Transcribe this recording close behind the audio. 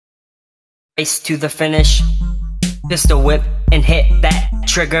race to the finish. Pistol whip and hit that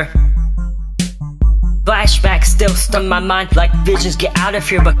trigger. Flashbacks still stuck in my mind like visions. Get out of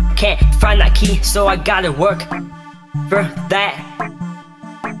here but can't find that key, so I gotta work for that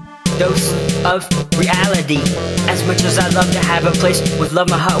dose of reality. As much as I love to have a place with love,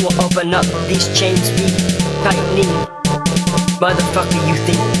 my heart will open up. These chains be tightening. Motherfucker, you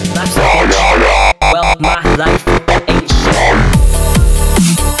think life's a bitch? Well, my life ain't shit.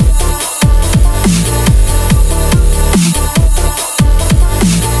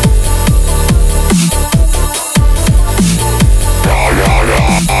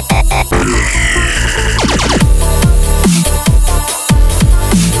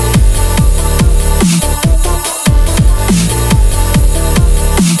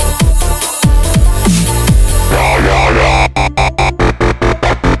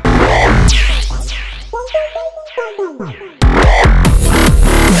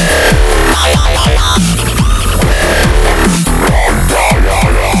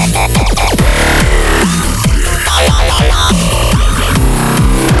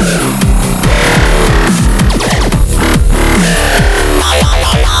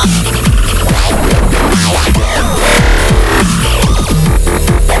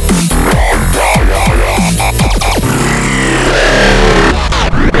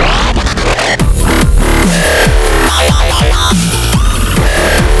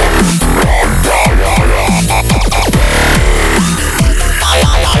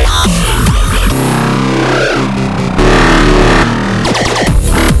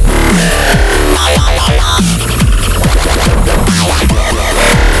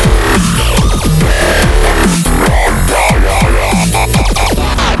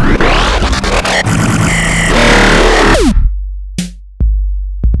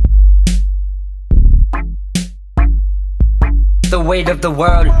 The weight of the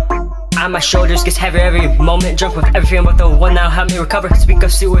world on my shoulders gets heavier every moment. Drunk with everything but the one that'll help me recover. Speak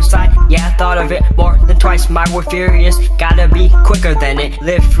of suicide, yeah, I thought of it more than twice. My word furious, gotta be quicker than it.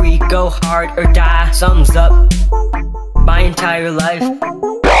 Live free, go hard or die, sums up my entire life.